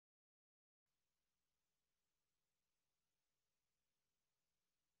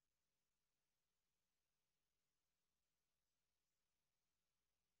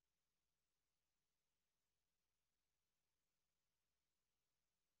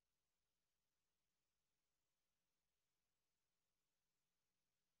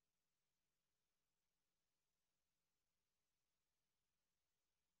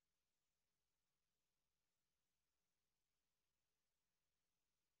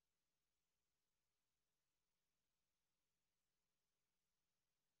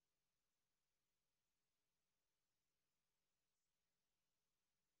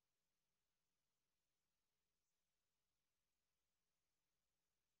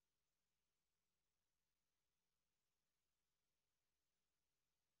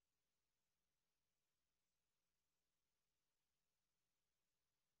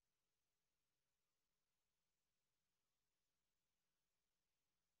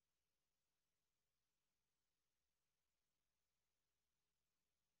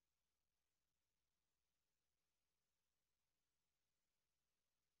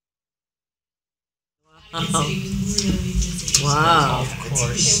He said he was really busy. Wow. Golf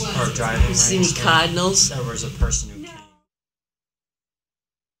course It was. or driving range. See any cardinals? There was a person who No. came.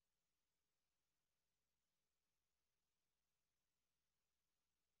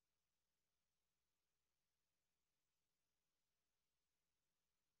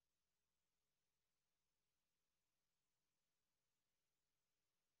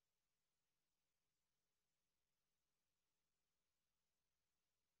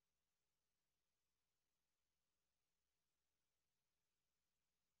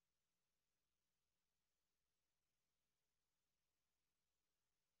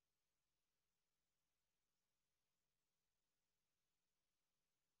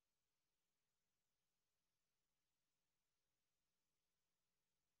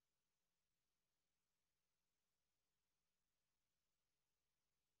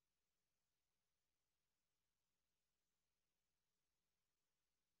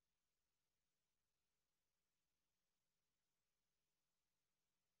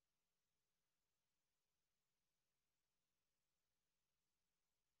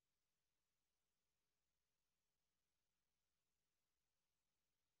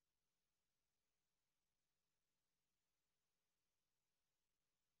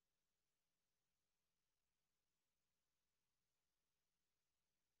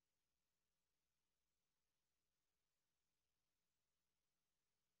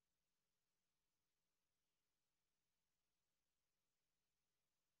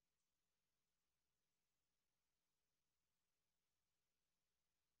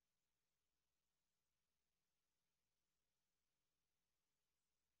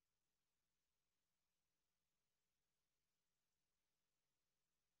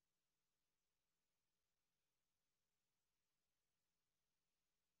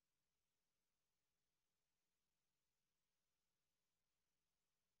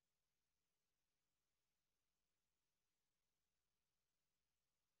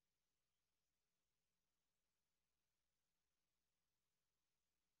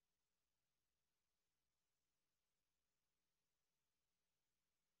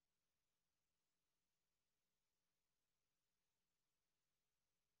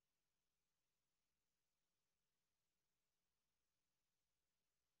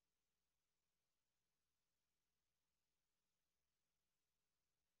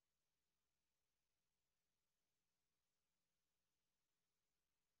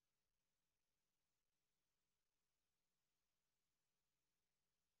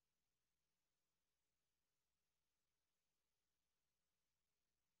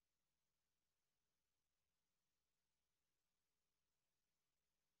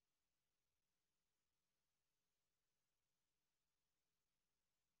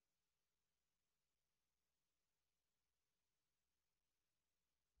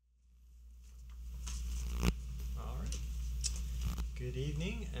 All right. Good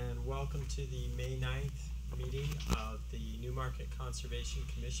evening and welcome to the May 9th meeting of the Newmarket Conservation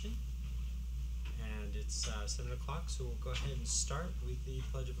Commission. And it's 7 o'clock, so we'll go ahead and start with the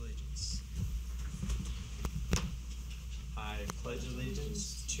Pledge of Allegiance. I pledge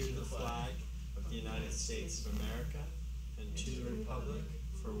allegiance to the flag of the United States of America and to the republic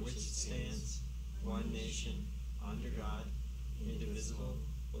for which it stands, one nation, under God, indivisible,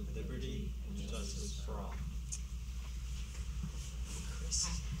 with liberty and justice for all.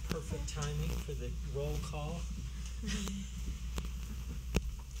 Chris, perfect timing for the roll call.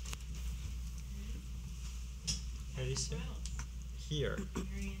 Ready, Sue? Here.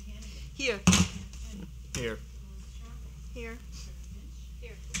 Here. Here. Here.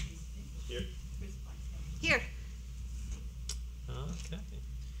 Here. Here. Okay.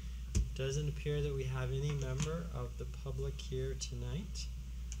 Doesn't appear that we have any member of the public here tonight.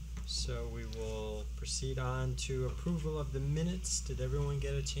 So we will proceed on to approval of the minutes. Did everyone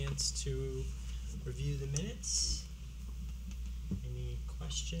get a chance to review the minutes? Any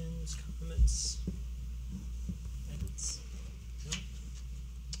questions, comments? Edits?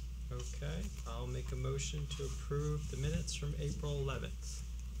 No? Okay, I'll make a motion to approve the minutes from April 11th.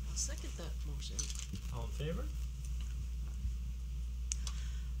 I'll second that motion. All in favor?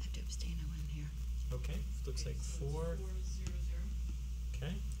 I have to abstain. I wasn't here. Okay, looks like 4.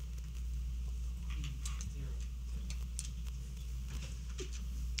 Okay.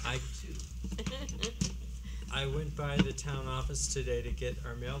 I went by the town office today to get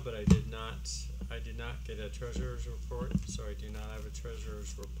our mail, but I did not get a treasurer's report, so I do not have a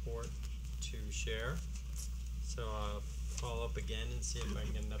treasurer's report to share. So I'll follow up again and see if I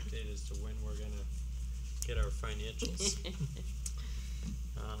can get an update as to when we're gonna get our financials.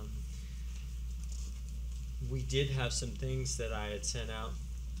 We did have some things that I had sent out.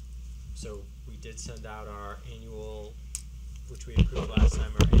 So we did send out our annual, which we approved last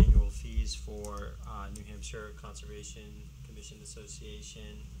time, our annual fees for New Hampshire Conservation Commission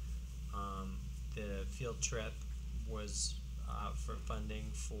Association. The field trip was for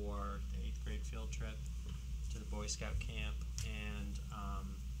funding for the 8th grade field trip to the Boy Scout camp, and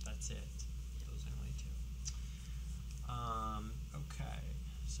that's it. Those are only 2. Okay,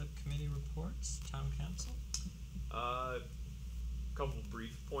 subcommittee reports, town council. Couple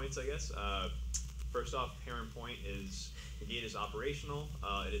brief points, I guess. First off, Heron Point the gate is operational.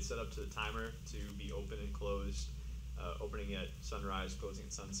 It is set up to the timer to be open and closed, opening at sunrise, closing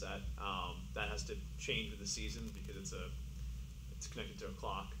at sunset. That has to change with the season because it's connected to a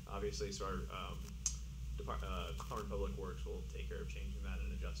clock, obviously. So our Department of Public Works will take care of changing that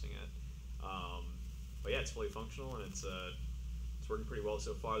and adjusting it. But yeah, it's fully functional and it's working pretty well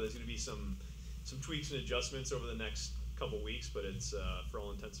so far. There's going to be some tweaks and adjustments over the next couple weeks, but it's for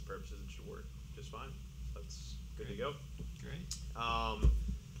all intents and purposes it should work just fine. That's good to go. Great. And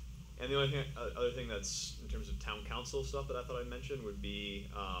the only other thing that's in terms of town council stuff that I thought I'd mention would be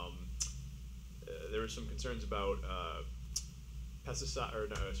there were some concerns about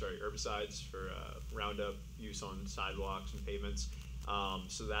herbicides for Roundup use on sidewalks and pavements.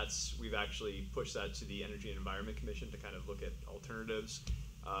 So we've actually pushed that to the Energy and Environment Commission to kind of look at alternatives.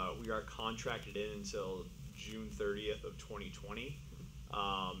 We are contracted in until June 30th of 2020,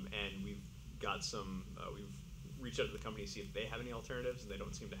 and we've got we've reached out to the company to see if they have any alternatives, and they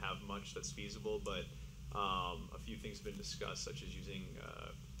don't seem to have much that's feasible, but a few things have been discussed, such as using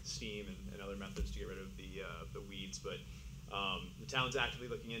steam and other methods to get rid of the weeds, but the town's actively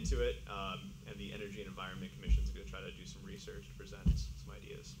looking into it, and the Energy and Environment Commission is going to try to do some research to present some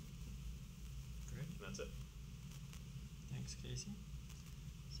ideas. Great. And that's it. Thanks, Casey.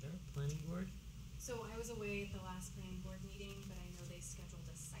 Sarah, planning board? So I was away at the last planning board meeting, but I know they scheduled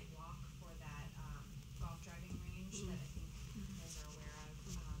a site walk for that golf driving range that I think you guys are aware of.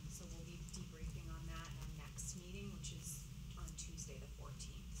 So we'll be debriefing on that at our next meeting, which is on Tuesday the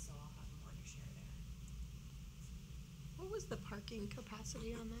 14th. So I'll have more to share there. What was the parking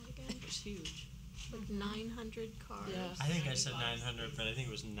capacity on that again? It was huge. Like 900 cars? Yeah. I think I said 900, but I think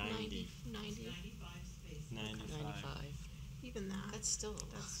it was 90. 90. 95 spaces. 95. 95. Even that. That's still a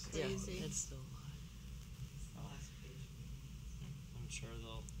lot. That's Yeah, crazy. that's still a lot. The last page. I'm sure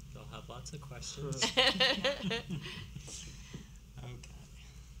they'll have lots of questions. Okay.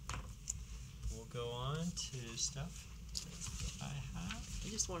 We'll go on to stuff that I have. I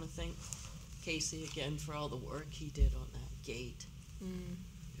just want to thank Casey again for all the work he did on that gate. Mm.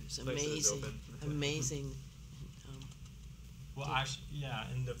 It was Nice that it's amazing, open. amazing. Well, actually, yeah,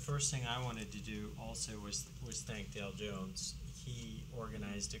 and the first thing I wanted to do also was thank Dale Jones. He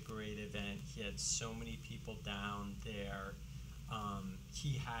organized a great event. He had so many people down there.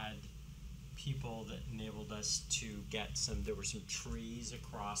 He had people that enabled us to get there were some trees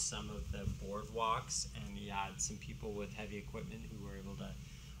across some of the boardwalks, and he had some people with heavy equipment who were able to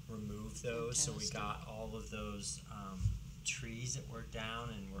remove those. So we got all of those trees that were down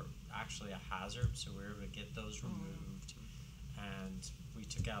and were actually a hazard, so we were able to get those removed. And we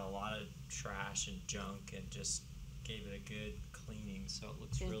took out a lot of trash and junk and just gave it a good cleaning, so it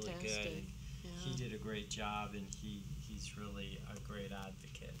looks really good. Fantastic. And Yeah. he did a great job, and he's really a great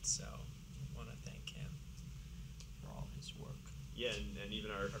advocate, so I want to thank him for all his work. Yeah, and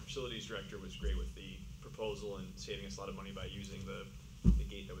even our facilities director was great with the proposal and saving us a lot of money by using the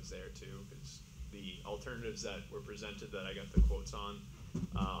gate that was there too, because the alternatives that were presented that I got the quotes on,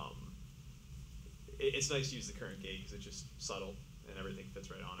 it's nice to use the current gate because it's just subtle and everything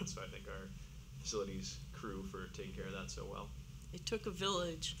fits right on it. So I think our facilities crew for taking care of that so well. It took a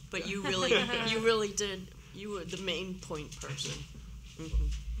village, but you really did. You were the main point person. Thank you.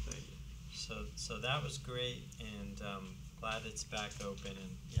 So that was great, and glad it's back open,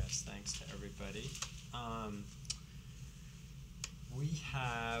 and yes, thanks to everybody. We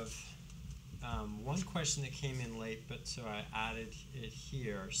have one question that came in late, but so I added it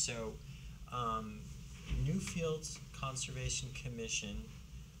here. So Newfields Conservation Commission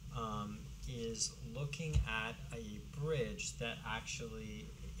is looking at a bridge that actually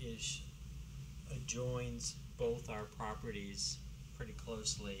adjoins both our properties pretty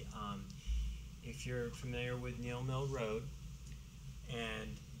closely. If you're familiar with Neal Mill Road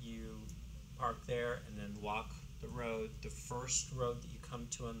and you park there and then walk the road, the first road that you come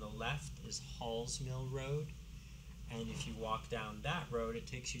to on the left is Halls Mill Road, and if you walk down that road it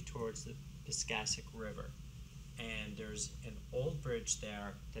takes you towards the Piscassic River, and there's an old bridge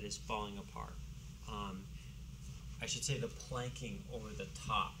there that is falling apart. I should say the planking over the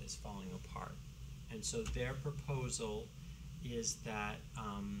top is falling apart, and so their proposal is that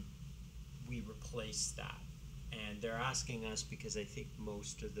we replace that. And they're asking us because I think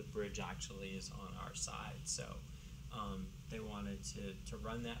most of the bridge actually is on our side. So they wanted to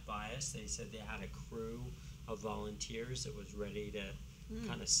run that by us. They said they had a crew of volunteers that was ready to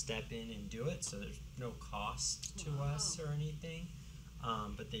kind of step in and do it. So there's no cost to us or anything.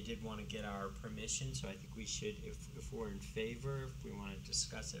 But they did want to get our permission. So I think we should, if we're in favor, if we want to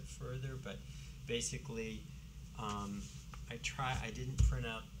discuss it further. But basically, I didn't print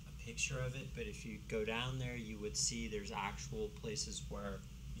out a picture of it, but if you go down there, you would see there's actual places where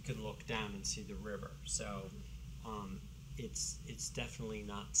you can look down and see the river. So it's definitely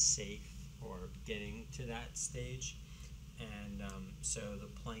not safe or getting to that stage, and so the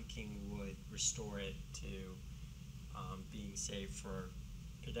planking would restore it to being safe for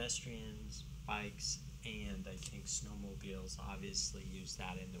pedestrians, bikes, and I think snowmobiles obviously use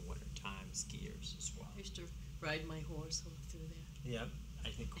that in the wintertime, skiers as well. I used to ride my horse all through there. Yep, I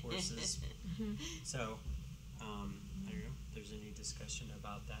think horses. So, I don't know if there's any discussion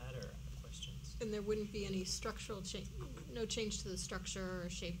about that or questions. And there wouldn't be any structural change, no change to the structure or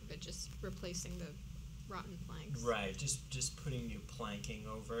shape of it, just replacing the rotten planks. Right, just putting new planking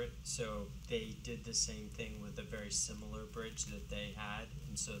over it. So they did the same thing with a very similar bridge that they had,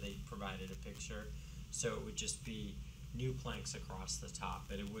 and so they provided a picture. So it would just be new planks across the top,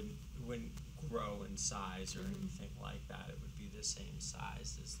 but it wouldn't grow in size or anything like that. It would be the same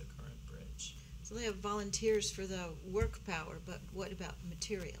size as the current bridge. So they have volunteers for the work power, but what about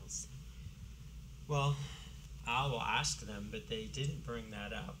materials? Well, I will ask them, but they didn't bring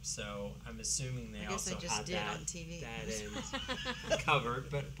that up, so I'm assuming they I guess also I just had did that, on TV. that end covered.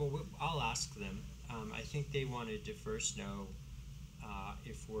 But I'll ask them. I think they wanted to first know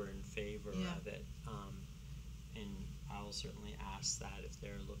if we're in favor Yeah. of it, and I'll certainly ask that if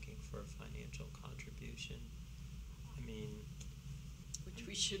they're looking for a financial contribution. I mean, Which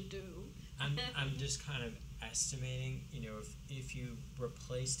we should do. I'm just kind of estimating, if you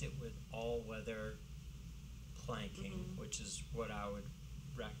replaced it with all-weather planking, which is what I would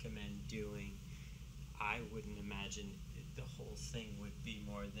recommend doing, I wouldn't imagine the whole thing would be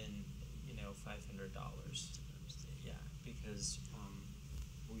more than, $500. Yeah, because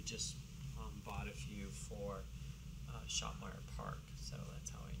we just bought a few for Shopmeyer Park, so that's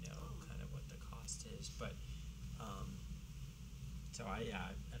how I know kind of what the cost is. But so I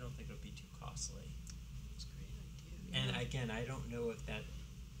don't think it'll be too costly. It's a great idea. And again, I don't know if that.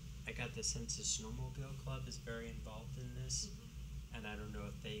 I got the sense the Snowmobile Club is very involved in this, and I don't know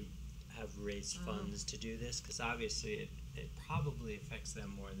if they have raised funds to do this, because obviously it probably affects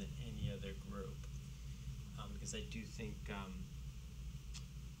them more than any other group. Because I do think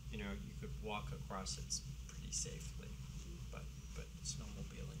you could walk across it pretty safely, but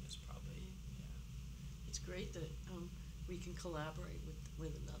snowmobiling is probably It's great that we can collaborate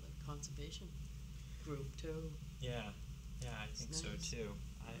with another conservation group too. Yeah, I think It's so nice. too.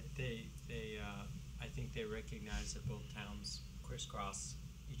 I think they recognize that both towns crisscross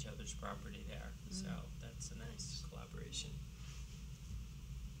each other's property there, so that's a nice collaboration.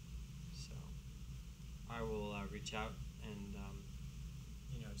 So I will reach out and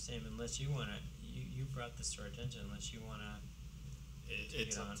Sam, unless you wanna, you brought this to our attention. Unless you wanna,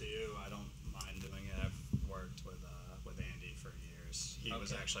 It's on. up to you. I don't mind doing it. I've worked with Andy for years. He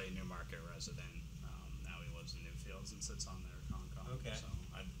was Okay. actually a Newmarket resident. Now he lives in Newfields and sits on their Concom. Okay. So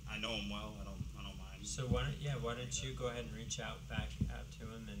I know him well. I don't mind. So why don't you go ahead and reach out to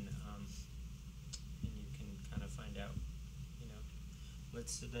him and you can kind of find out,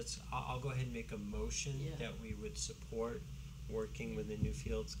 I'll go ahead and make a motion Yeah. that we would support working with the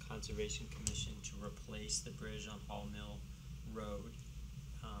Newfields Conservation Commission to replace the bridge on Hall Mill Road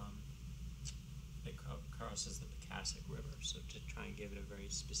that crosses the Pecassack River, so to try and give it a very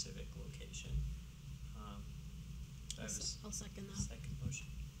specific location. I have a I'll second that. second motion.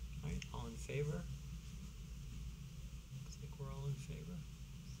 All right, all in favor? Looks like we're all in favor.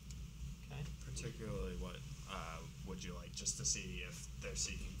 Okay. Particularly, what would you like, just to see if they're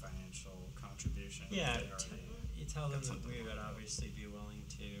seeking financial contribution? if Yeah, they already you tell them got that something we would lined up. obviously be willing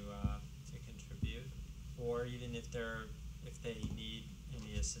to contribute, or even if they need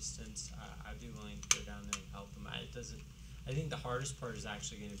any assistance, I'd be willing to go down there and help them. I think the hardest part is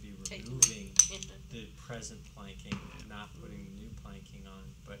actually going to be Taking removing it. the present planking, not putting the new planking on,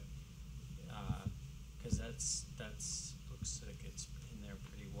 but because that's looks like it's in there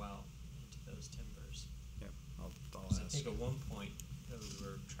pretty well into those timbers. Yep, I'll 'Cause I ask. think at one point those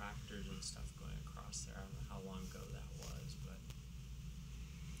were tractors and stuff going across there. I don't know how long ago that was, but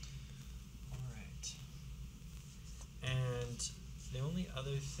all right. And the only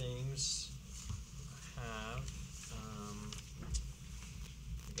other things I have,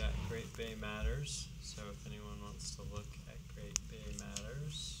 we got Great Bay Matters. So if anyone wants to look at Great Bay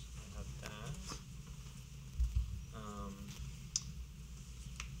Matters, I have that.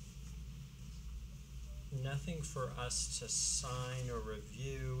 Nothing for us to sign or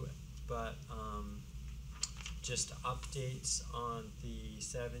review, but just updates on the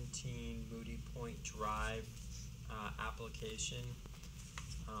 17 Moody Point Drive application.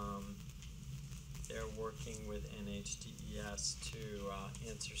 They're working with NHDES to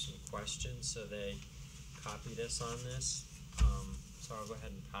answer some questions, so they copied us on this. So I'll go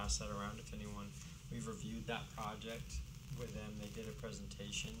ahead and pass that around if anyone, we've reviewed that project with them. They did a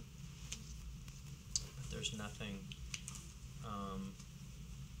presentation, but there's nothing.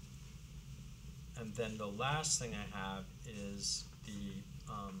 And then the last thing I have is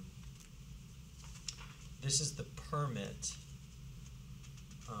this is the permit.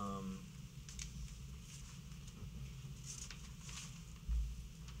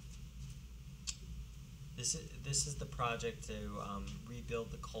 This is the project to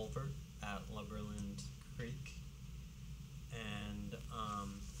rebuild the culvert at Lumberland Creek, and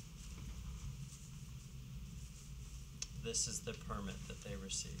this is the permit that they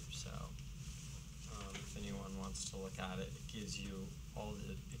received. So if anyone wants to look at it, it gives you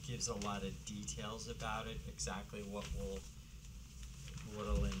it gives a lot of details about it, exactly what'll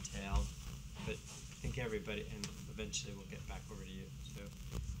entail. But I think everybody, and eventually we'll get back over to you too.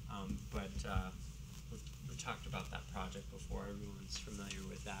 We talked about that project before. Everyone's familiar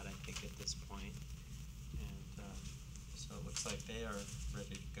with that, I think, at this point. And so it looks like they are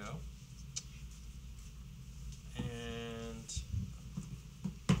ready to go. And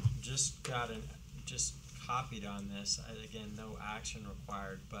just copied on this. Again, no action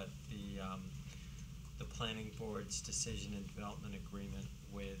required, but the planning board's decision and development agreement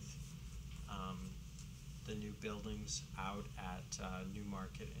with the new buildings out at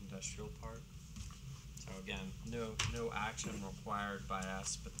Newmarket Industrial Park. So again, no action required by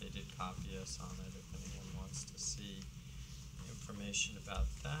us, but they did copy us on it if anyone wants to see information about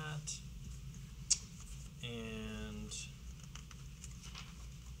that. And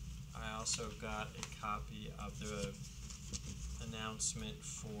I also got a copy of the announcement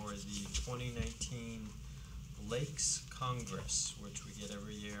for the 2019 Lakes Congress, which we get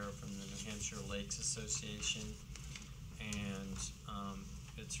every year from the New Hampshire Lakes Association, and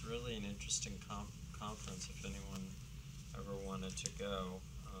it's really an interesting conference if anyone ever wanted to go.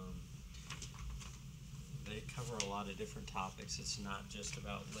 They cover a lot of different topics. It's not just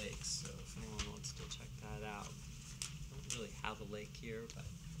about lakes, so if anyone wants to check that out. I don't really have a lake here, but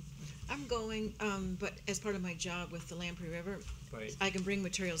I'm going, but as part of my job with the Lamprey River, right. I can bring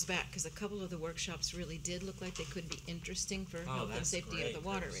materials back, because a couple of the workshops really did look like they could be interesting for health and that's safety great. of the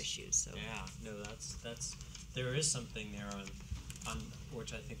water There's- issues, so. Yeah, no, that's there is something there on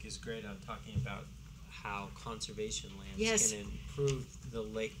which I think is great on talking about how conservation lands Yes. can improve the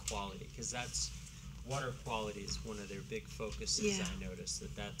lake quality, because water quality is one of their big focuses. Yeah. I noticed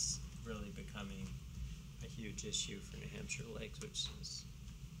that's really becoming a huge issue for New Hampshire lakes, which is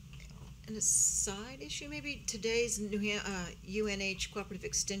And a side issue, maybe, today's UNH Cooperative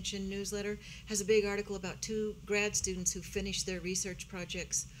Extension newsletter has a big article about 2 grad students who finished their research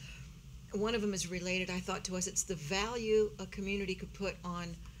projects. One of them is related, I thought, to us. It's the value a community could put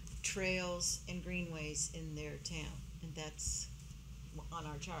on trails and greenways in their town. And that's on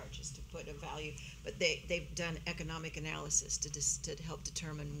our charge, is to put a value. But they've done economic analysis to help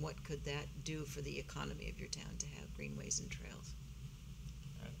determine what could that do for the economy of your town to have greenways and trails.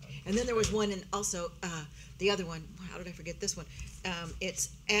 And then there was one, and also the other one, how did I forget this one? It's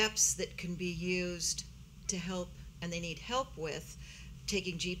apps that can be used to help, and they need help with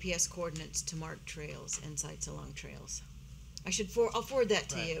taking GPS coordinates to mark trails and sites along trails. I'll forward that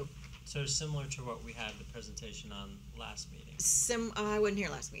to Right. you. so similar to what we had the presentation on last meeting. I wasn't here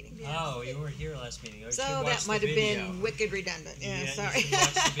last meeting. Oh, you weren't here last meeting. You So should watch that the might have video. been wicked redundant. Yeah, You sorry. should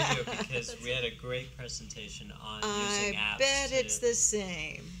watch the video because we had a great presentation on using apps. I bet to, it's the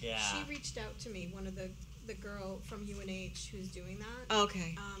same. Yeah. She reached out to me, one of the girl from UNH who's doing that.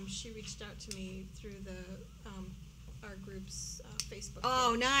 Okay. She reached out to me through our group's Facebook.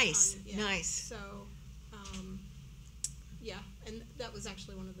 Oh, page nice, on- yeah. nice. So, yeah, and that was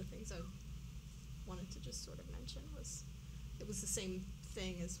actually one of the things I wanted to just sort of mention was it was the same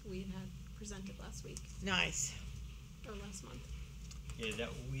thing as we had presented last week Nice. or last month. Yeah, that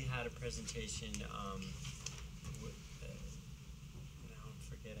we had a presentation. With, now I'm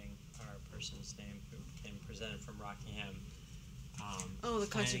forgetting our person's name who came presented from Rockingham. Oh, the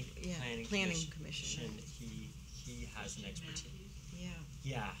planning commission. He has an expertise. Yeah.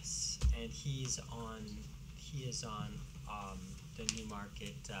 Yes, and he is on the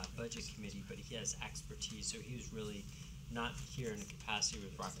Newmarket Budget Committee, but he has expertise, so he was really not here in a capacity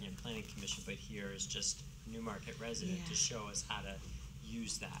with Rockingham Planning Commission, but here as just a Newmarket resident to Yeah. show us how to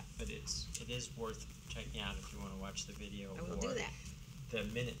use that. But it is worth checking out if you want to watch the video. I will or do that. the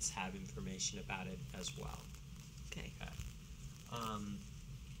minutes have information about it as well. Okay. Okay.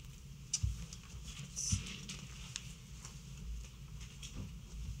 Let's see.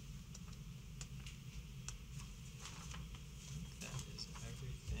 I think that is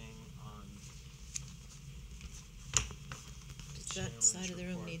everything on the Does that chairman's side of the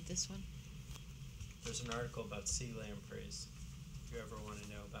room report. need this one? There's an article about sea lampreys, if you ever want to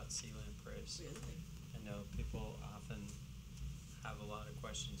know about sea lampreys. Really? I know people often have a lot of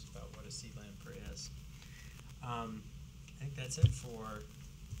questions about what a sea lamprey is. I think that's it for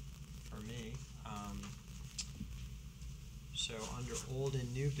me. So under old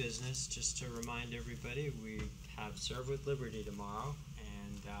and new business, just to remind everybody, we have Serve with Liberty tomorrow,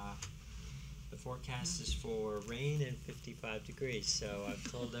 and the forecast is for rain and 55 degrees. So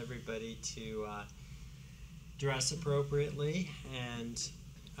I've told everybody to dress appropriately, and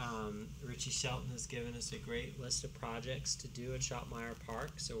Richie Shelton has given us a great list of projects to do at Shopmeyer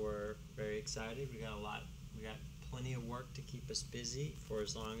Park, so we're very excited. We got plenty of work to keep us busy for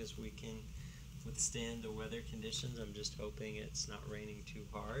as long as we can withstand the weather conditions. I'm just hoping it's not raining too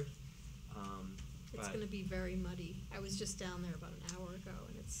hard. It's But gonna be very muddy. I was just down there about an hour ago,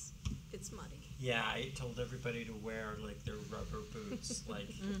 and it's muddy. yeah, I told everybody to wear like their rubber boots. Like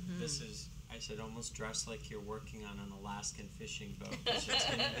I said, almost dress like you're working on an Alaskan fishing boat, 'cause it's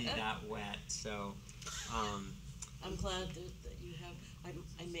gonna be that wet. So, I'm glad that you have,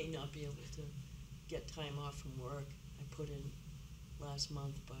 I may not be able to get time off from work. I put in last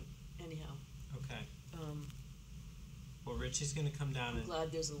month, but anyhow, okay. Well, Richie's gonna come down I'm and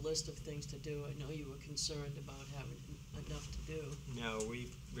glad there's a list of things to do. I know you were concerned about having enough to do. no,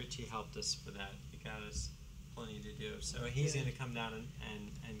 Richie helped us with that. He got us plenty to do. So he's Good. gonna come down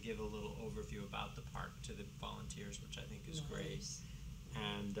and give a little overview about the park to the volunteers, which I think is great. Nice.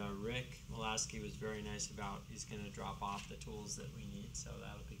 And Rick Molaski was very nice about, he's gonna drop off the tools that we need, so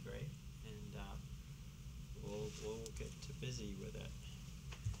that'll be great. And we'll get to busy with it.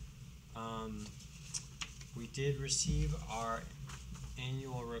 We did receive our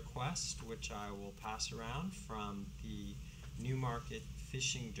annual request, which I will pass around, from the Newmarket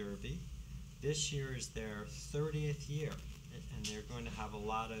Fishing Derby. This year is their 30th year, and they're going to have a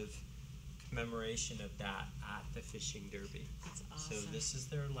lot of commemoration of that at the Fishing Derby. That's So awesome. this is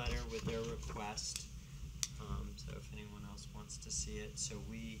their letter with their request. So if anyone else wants to see it, so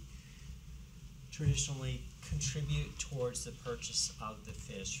we traditionally contribute towards the purchase of the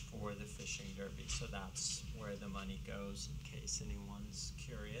fish for the Fishing Derby. So that's where the money goes, in case anyone's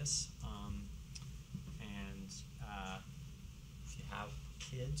curious. If you have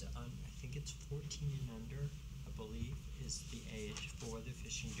kids, I think it's 14 and under, I believe, is the age for the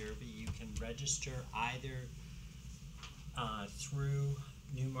Fishing Derby. You can register either through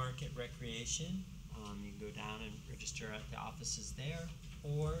Newmarket Recreation. You can go down and register at the offices there,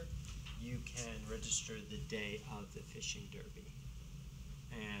 or you can register the day of the Fishing Derby.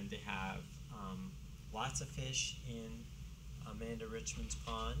 And they have lots of fish in Amanda Richmond's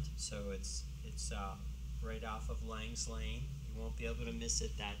pond, so it's right off of Lang's Lane. You won't be able to miss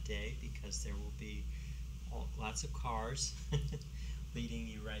it that day because there will be lots of cars leading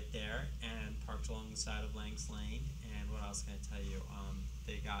you right there and parked along the side of Lang's Lane. And what else can I tell you?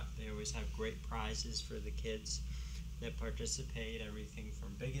 They always have great prizes for the kids that participate, everything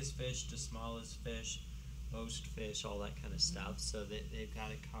from biggest fish to smallest fish, most fish, all that kind of stuff. So they've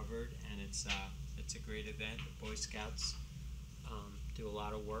got it covered, and it's a great event. The Boy Scouts do a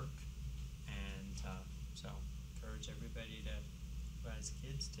lot of work, and so encourage everybody who has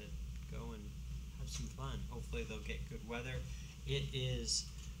kids to go and have some fun. Hopefully they'll get good weather. It is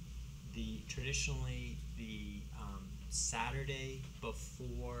traditionally the Saturday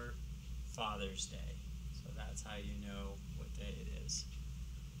before Father's Day. So that's how you know what day it is.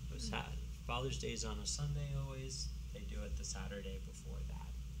 So Father's Day is on a Sunday always. They do it the Saturday before that.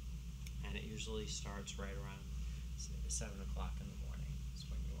 And it usually starts right around 7 o'clock in the morning. Is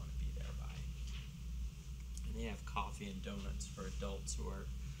when you want to be there by. And they have coffee and donuts for adults who are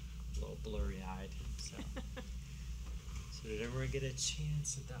a little blurry-eyed. So, did everyone get a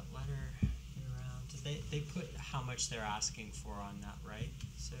chance at that letter around? Did they put how much they're asking for on that, right?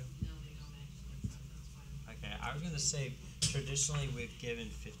 So. No, they don't actually, so that's fine. Okay, I was gonna say traditionally we've given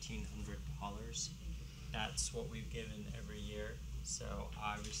 $1,500. That's what we've given every year. So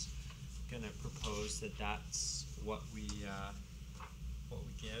I was gonna propose that that's what we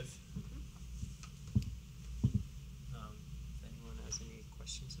give. If anyone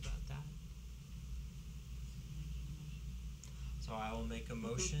questions about that? So I will make a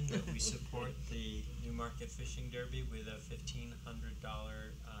motion that we support the Newmarket Fishing Derby with a $1,500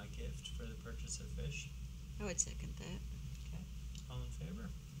 gift for the purchase of fish. I would second that. Okay, all in favor?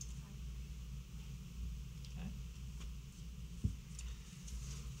 Okay.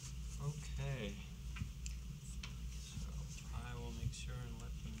 Okay. So I will make sure and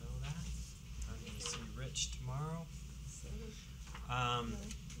let them know that. I'm gonna see Rich tomorrow.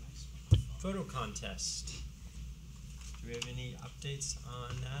 Photo contest. Do we have any updates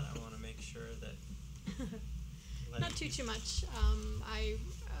on that? I wanna make sure that. Not too much. I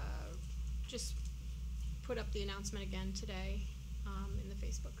just put up the announcement again today in the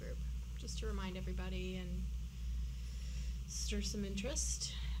Facebook group, just to remind everybody and stir some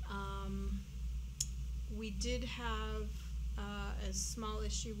interest. We did have a small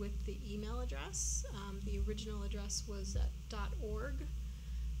issue with the email address. The original address was at .org,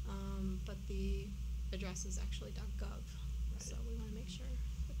 but the address is actually .gov. Right. So we want to make sure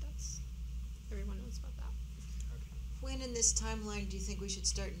that everyone knows about that. Okay. When in this timeline do you think we should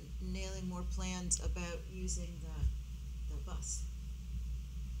start nailing more plans about using the bus?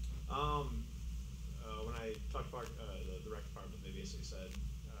 When I talked to the rec department, they basically said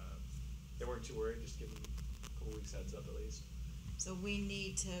they weren't too worried, just give them a couple weeks heads up at least. So we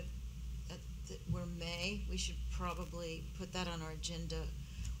need to, we're May, we should probably put that on our agenda.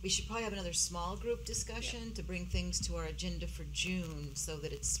 We should probably have another small group discussion to bring things to our agenda for June, so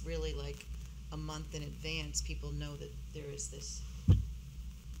that it's really like a month in advance, people know that there is this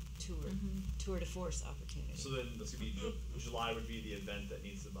tour de force opportunity. So then this would be July would be the event that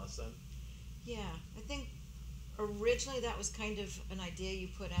needs the bus then? Yeah, I think originally that was kind of an idea you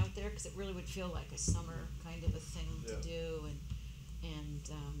put out there, because it really would feel like a summer kind of a thing to do,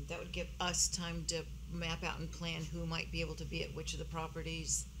 and that would give us time to map out and plan who might be able to be at which of the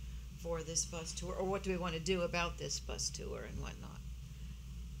properties for this bus tour, or what do we want to do about this bus tour and whatnot.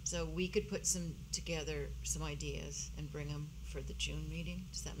 So we could put some ideas and bring them for the June meeting.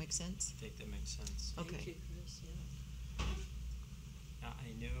 Does that make sense? I think that makes sense. Okay. Thank you, Chris, yeah. Now,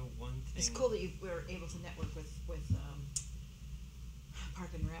 I know one thing. It's cool that you were able to network with Park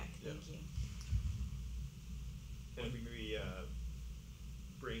and Rec. Yeah. Thank you. And we maybe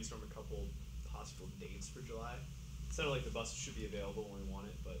brainstorm a couple possible dates for July. It's not like the bus should be available when we want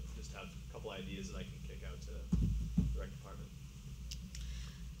it, but just have a couple ideas that I can kick out to the rec department.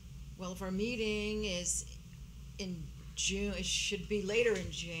 Well, if our meeting is in June, it should be later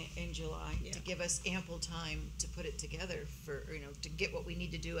in July, Yeah. to give us ample time to put it together for, to get what we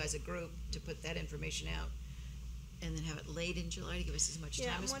need to do as a group, to put that information out, and then have it late in July to give us as much Yeah,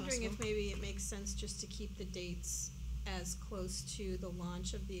 time I'm as possible. wondering if maybe it makes sense just to keep the dates as close to the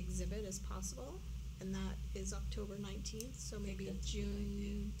launch of the exhibit as possible, and that is October 19th, so maybe that's a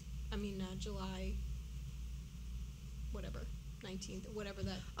good July, whatever, 19th, whatever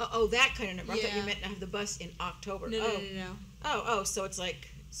that. Oh, that kind of number. I thought you Yeah. meant to have the bus in October. No. Oh, so it's like,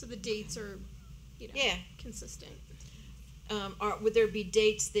 So the dates are, Yeah. consistent. would there be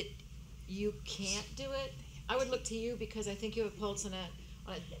dates that you can't do it? I would look to you, because I think you have a pulse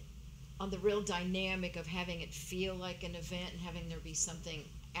on the real dynamic of having it feel like an event and having there be something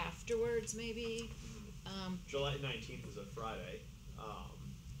afterwards, maybe. July 19th is a Friday.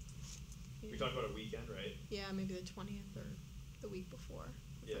 We talked about a weekend, right? Yeah, maybe the 20th or the week before.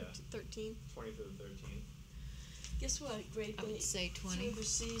 Yeah. 13th. 20th or the 13th. Guess what, great I would day, say 20. through the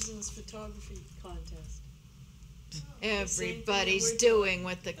seasons photography contest. Everybody's we're doing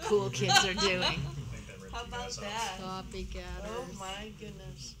what the cool kids are doing. I think that ripped How you about guys off. that? Copycatters. Oh my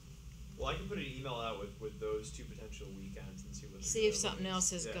goodness. Well, I can put an email out with those two potential weekends and see what. See if something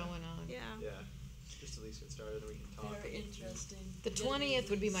else is going on. Yeah. Yeah, just at least get started, and we can talk. Very interesting. The 20th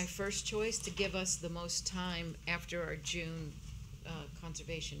would be my first choice, to give us the most time after our June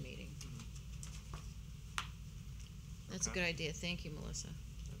conservation meeting. That's a Okay. good idea. Thank you, Melissa.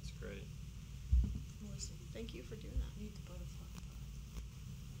 That's great. Melissa, Thank you for doing that. you need the butterfly pie.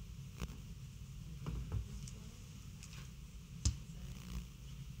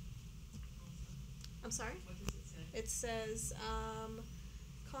 I'm sorry? What does it say? It says,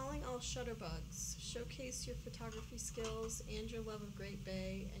 calling all shutterbugs, showcase your photography skills and your love of Great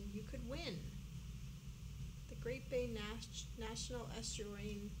Bay, and you could win. The Great Bay National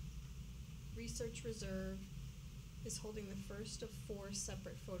Estuarine Research Reserve is holding the first of 4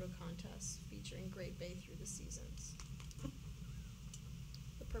 separate photo contests featuring Great Bay through the seasons.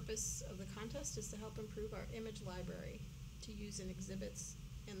 The purpose of the contest is to help improve our image library to use in exhibits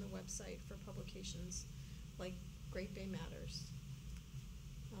and the website for publications like Great Bay Matters.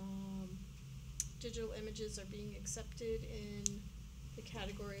 Digital images are being accepted in the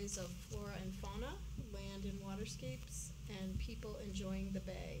categories of flora and fauna, land and waterscapes, and people enjoying the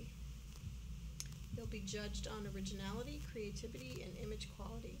bay. They'll be judged on originality, creativity, and image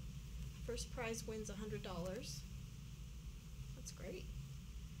quality. First prize wins $100. That's great.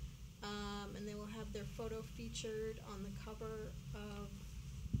 And they will have their photo featured on the cover of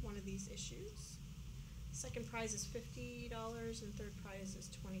one of these issues. Second prize is $50 and third prize is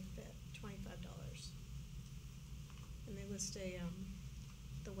 $25. And they list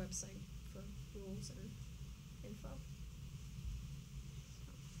the website for rules and info.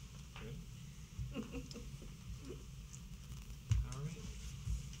 Good. All right.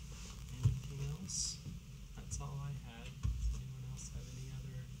 Anything else? That's all I had. Does anyone else have any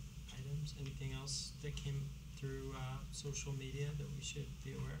other items? Anything else that came through social media that we should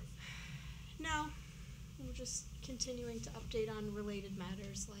be aware of? No, we're just continuing to update on related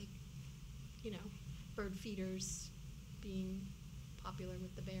matters like, bird feeders being popular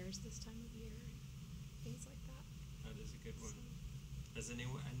with the bears this time of year and things like that. That is a good one. So, Has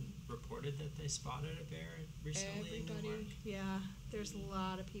anyone reported that they spotted a bear recently in Newmarket? yeah, there's a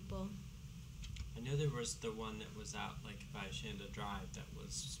lot of people. I know there was the one that was out like by Shanda Drive that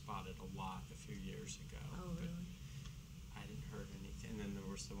was spotted a lot a few years ago. Oh, but really? I didn't heard anything. And then there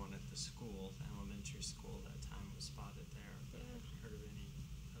was the one at the school, the elementary school, that time was spotted there, but I Yeah. haven't heard of any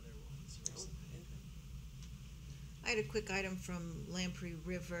other ones recently. I had a quick item from Lamprey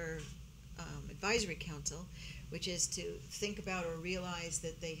River Advisory Council, which is to think about or realize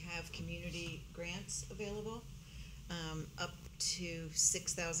that they have community grants available, up to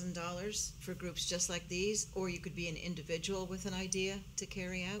 $6,000 for groups just like these, or you could be an individual with an idea to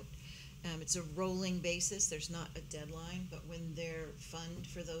carry out. It's a rolling basis, there's not a deadline, but when their fund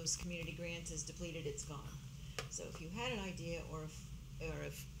for those community grants is depleted, it's gone. So if you had an idea, or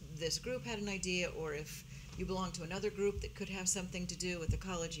if this group had an idea, or if you belong to another group that could have something to do with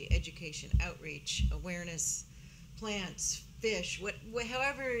ecology, education, outreach, awareness, plants, fish,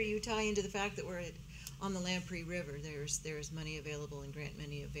 however you tie into the fact that we're on the Lamprey River, there's money available and grant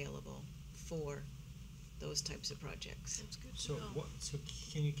money available for those types of projects. That's good to So know. so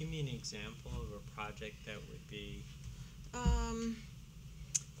can you give me an example of a project that would be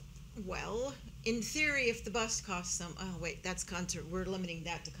Well, in theory, if the bus costs we're limiting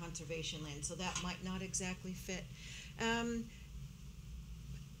that to conservation land, so that might not exactly fit.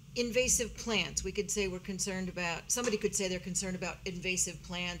 Invasive plants, we could say somebody could say they're concerned about invasive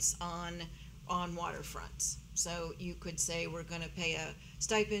plants on waterfronts. So you could say we're gonna pay a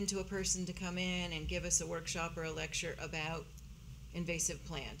stipend to a person to come in and give us a workshop or a lecture about invasive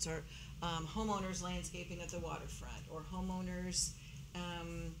plants, or homeowners landscaping at the waterfront, or homeowners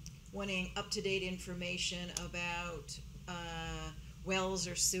wanting up-to-date information about wells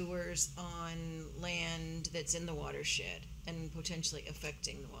or sewers on land that's in the watershed and potentially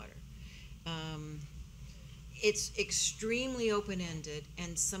affecting the water. It's extremely open-ended,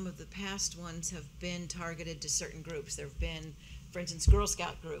 and some of the past ones have been targeted to certain groups. There have been, for instance, Girl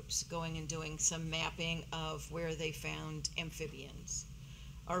Scout groups going and doing some mapping of where they found amphibians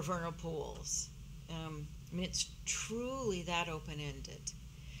or vernal pools. It's truly that open-ended.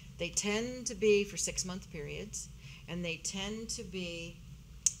 They tend to be for 6-month periods, and they tend to be,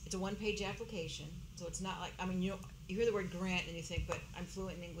 it's a one-page application, so it's not like, you hear the word grant and you think, but I'm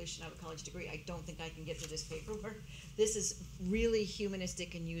fluent in English and I have a college degree, I don't think I can get through this paperwork. This is really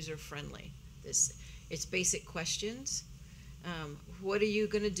humanistic and user-friendly. It's basic questions. What are you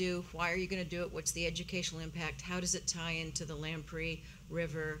gonna do? Why are you gonna do it? What's the educational impact? How does it tie into the Lamprey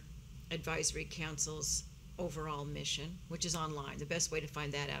River Advisory Council's overall mission, which is online? The best way to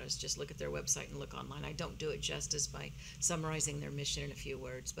find that out is just look at their website and look online. I don't do it justice by summarizing their mission in a few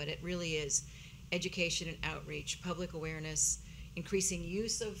words, but it really is education and outreach, public awareness, increasing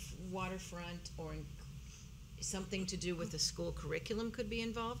use of waterfront, or something to do with the school curriculum could be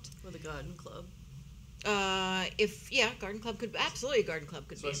involved. With a garden club. Garden club could, absolutely a garden club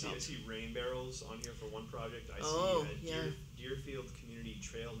could So be I involved. see rain barrels on here for one project. I Oh, see yeah. Deerfield Community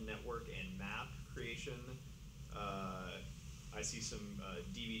Trail Network and map creation. I see some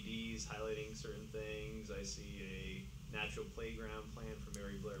DVDs highlighting certain things. I see a natural playground plan for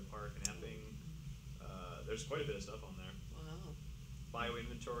Mary Blair Park and Epping. There's quite a bit of stuff on there. Wow.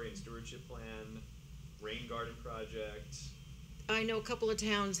 Bioinventory and stewardship plan, rain garden project. I know a couple of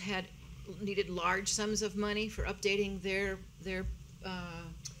towns needed large sums of money for updating their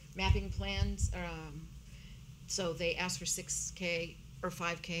mapping plans. So they asked for $6K or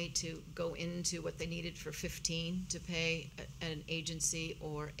 $5K to go into what they needed for 15 to pay an agency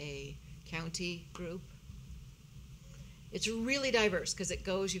or a county group. It's really diverse because it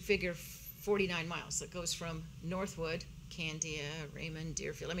goes, you figure 49 miles. So it goes from Northwood Candia, Raymond,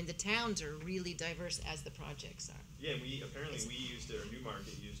 Deerfield. I mean, the towns are really diverse as the projects are. Yeah, we used it, or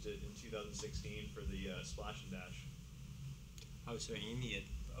Newmarket used it in 2016 for the Splash and Dash. Oh, so Amy had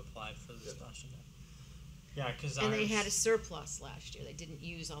applied for the Yep. splash and dash. Yeah, because And they had a surplus last year. They didn't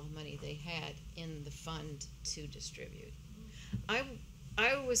use all the money they had in the fund to distribute.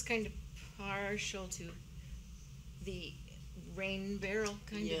 I was kind of partial to the rain barrel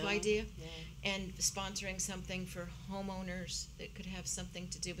kind of Yeah, idea, yeah. and sponsoring something for homeowners that could have something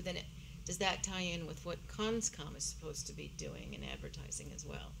to do. But then, does that tie in with what Conscom is supposed to be doing in advertising as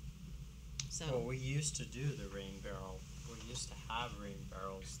well? So. Well, we used to do the rain barrel. We used to have rain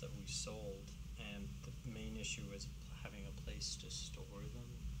barrels that we sold, and the main issue was having a place to store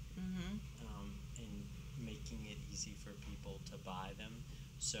them, Mm-hmm. and making it easy for people to buy them.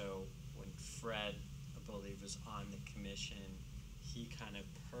 So when Fred, I believe, was on the commission, he kind of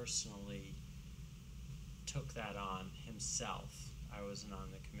personally took that on himself. I wasn't on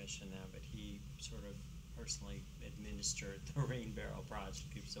the commission then, but he sort of personally administered the rain barrel project.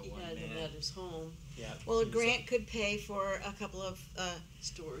 He was a He one had man. them at his home, Yeah. Well, a he was grant could pay for a couple of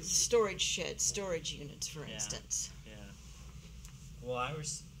storage. storage sheds, storage units, for Yeah. instance. Yeah. Well, I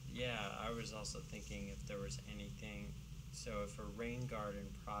was also thinking if there was anything, so if a rain garden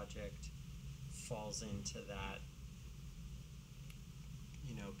project falls into that,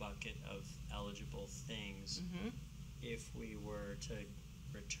 bucket of eligible things, Mm-hmm. if we were to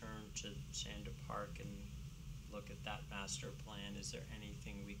return to Shanda Park and look at that master plan, is there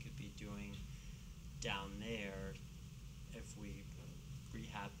anything we could be doing down there if we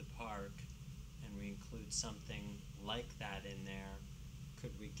rehab the park and we include something like that in there?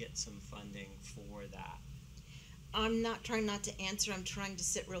 Could we get some funding for that? I'm not trying not to answer. I'm trying to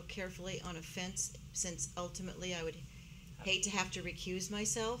sit real carefully on a fence, since ultimately I would hate to have to recuse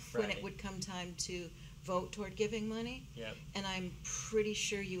myself when it Right. would come time to vote toward giving money. Yep. And I'm pretty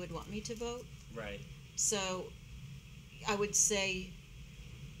sure you would want me to vote. Right. So I would say,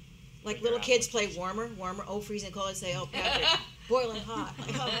 like Like little your kids play application. warmer, oh, freezing cold, and say, oh, Patrick, boiling hot.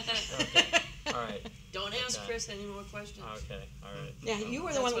 Like, oh. Okay. All right. Don't ask Okay. Chris any more questions. Okay. All right. Yeah, you were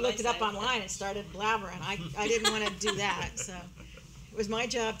the That's one that what looked I it up say. online and started blabbering. I didn't want to do that, so it was my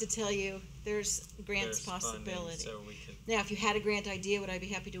job to tell you there's grants There's funding, possibility. so we could. Now, if you had a grant idea, would I be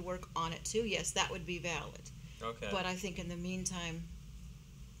happy to work on it too? Yes, that would be valid. Okay. But I think in the meantime,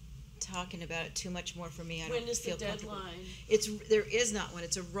 talking about it too much more for me, I When don't is the feel comfortable. deadline? There is not one.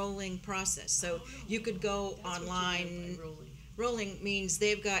 It's a rolling process. So you could go That's what you meant online. by rolling. Rolling means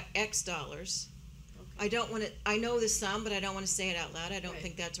they've got X dollars. Okay. I don't want to. I know the sum, but I don't want to say it out loud. I don't Right.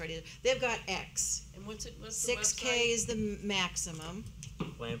 think that's right either. They've got X. And what's the 6K website? is the maximum.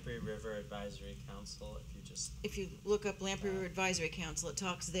 Lamprey River Advisory Council. If you just. If you look up Lamprey River Advisory Council, it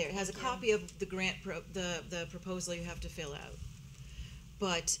talks there. It has a Yeah. copy of the grant the proposal you have to fill out.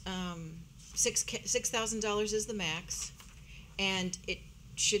 But $6,000 is the max, and it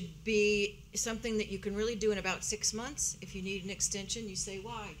should be something that you can really do in about 6 months. If you need an extension, you say,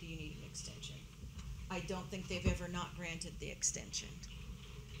 why do you need an extension? I don't think they've ever not granted the extension.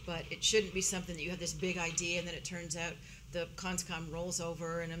 But it shouldn't be something that you have this big idea and then it turns out the Conscom rolls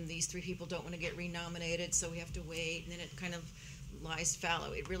over and these 3 people don't want to get renominated, so we have to wait, and then it kind of lies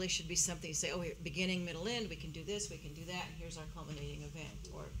fallow. It really should be something you say, oh, here, beginning, middle, end, we can do this, we can do that, and here's our culminating event.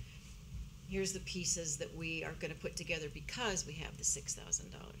 Or here's the pieces that we are going to put together because we have the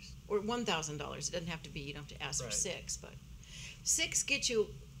 $6,000 or $1,000. It doesn't have to be, you don't have to ask for Right. 6, but 6 gets you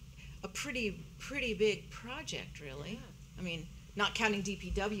a pretty big project, really. Yeah. I mean, not counting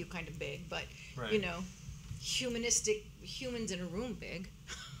DPW kind of big, but Right. you know, humans in a room big.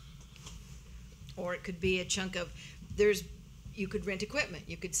 Or it could be a chunk of you could rent equipment.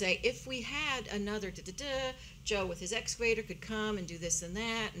 You could say, if we had another Joe with his excavator could come and do this and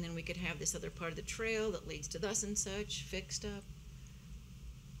that, and then we could have this other part of the trail that leads to thus and such fixed up.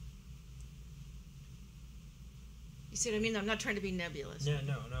 You see what I mean? I'm not trying to be nebulous. Yeah,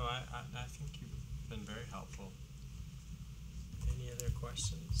 no. I think you've been very helpful. Any other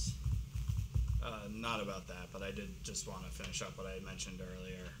questions? Not about that, but I did just want to finish up what I had mentioned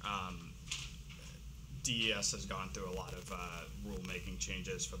earlier. DES has gone through a lot of rulemaking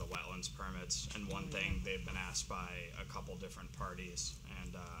changes for the wetlands permits, and one thing they've been asked by a couple different parties,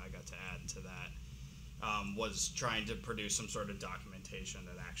 and I got to add to that, was trying to produce some sort of documentation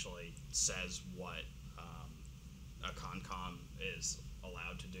that actually says what a Concom is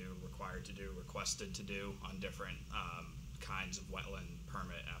allowed to do, required to do, requested to do on different kinds of wetland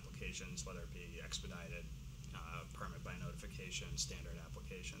permit applications, whether it be expedited, permit by notification, standard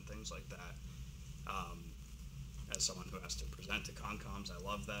application, things like that. as someone who has to present to Concoms, I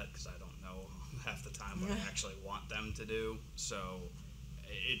love that because I don't know half the time what I actually want them to do. So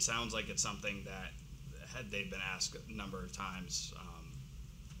it sounds like it's something that had they been asked a number of times.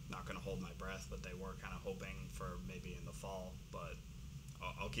 Not going to hold my breath, but they were kind of hoping for maybe in the fall. But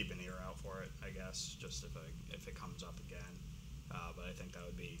I'll keep an ear out for it, I guess, just if it comes up again. But I think that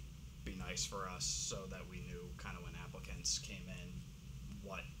would be nice for us so that we knew kind of when applicants came in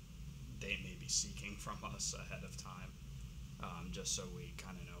what they may be seeking from us ahead of time, just so we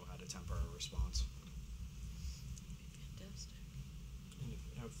kind of know how to temper a response. Fantastic. And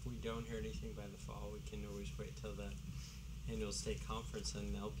if we don't hear anything by the fall, we can always wait till the annual state conference,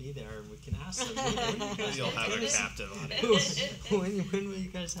 and they'll be there, and we can ask them. When you guys You'll have a this? captive audience. when will you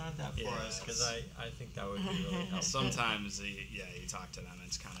guys have that for Yeah, us? Because I think that would be really helpful. Sometimes, you talk to them, and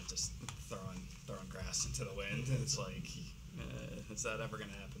it's kind of just throwing grass into the wind. And it's like, is that ever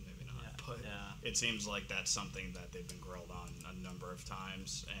going to happen? Maybe not. Yeah, But yeah. it seems like that's something that they've been grilled on a number of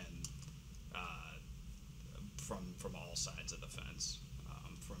times, and from all sides of the fence.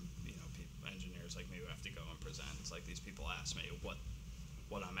 From engineers like me who have to go and present. It's like these people ask me what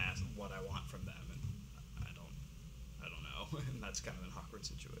I want from them, and I don't know, and that's kind of an awkward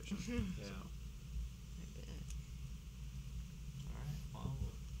situation. Yeah. So. I bet. All right. Well,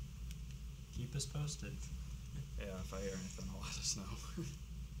 keep us posted. Yeah, if I hear anything, I'll let us know. Okay.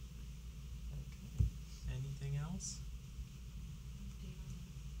 Anything else?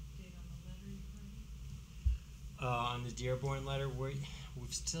 Date on the letter you writing? On the Dearborn letter, we've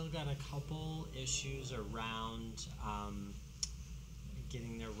still got a couple issues around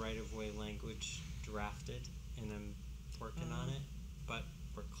getting their right-of-way language drafted, and I'm working on it, but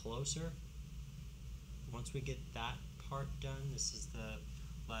we're closer. Once we get that part done, this is the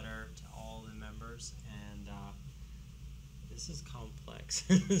letter to all the members, and this is complex.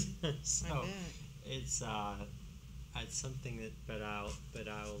 So I bet. it's something that, but I'll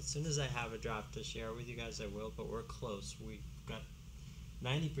as soon as I have a draft to share with you guys, I will. But we're close. We've got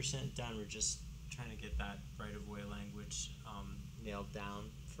 90% done. We're just trying to get that right-of-way language nailed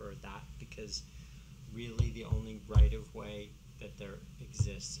down for that, because really the only right-of-way that there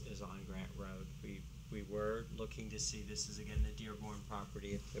exists is on Grant Road. We were looking to see, this is again the Dearborn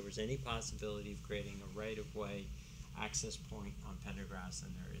property, if there was any possibility of creating a right-of-way access point on Pendergrass,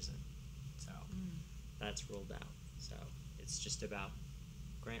 and there isn't. So that's ruled out. So it's just about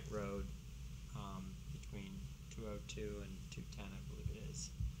Grant Road between 202 and 210, I believe it is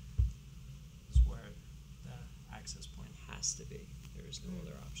where the access point has to be. There is no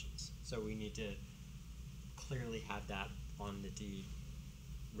other options. So we need to clearly have that on the deed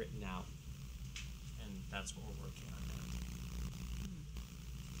written out, and that's what we're working on now.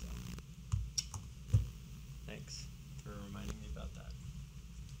 So, thanks for reminding me about that.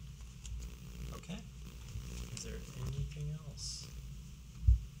 Okay. Is there anything else?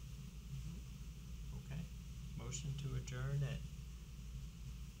 Okay. Motion to adjourn at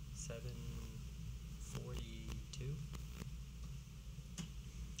 7:42.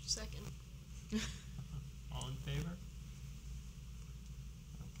 Second.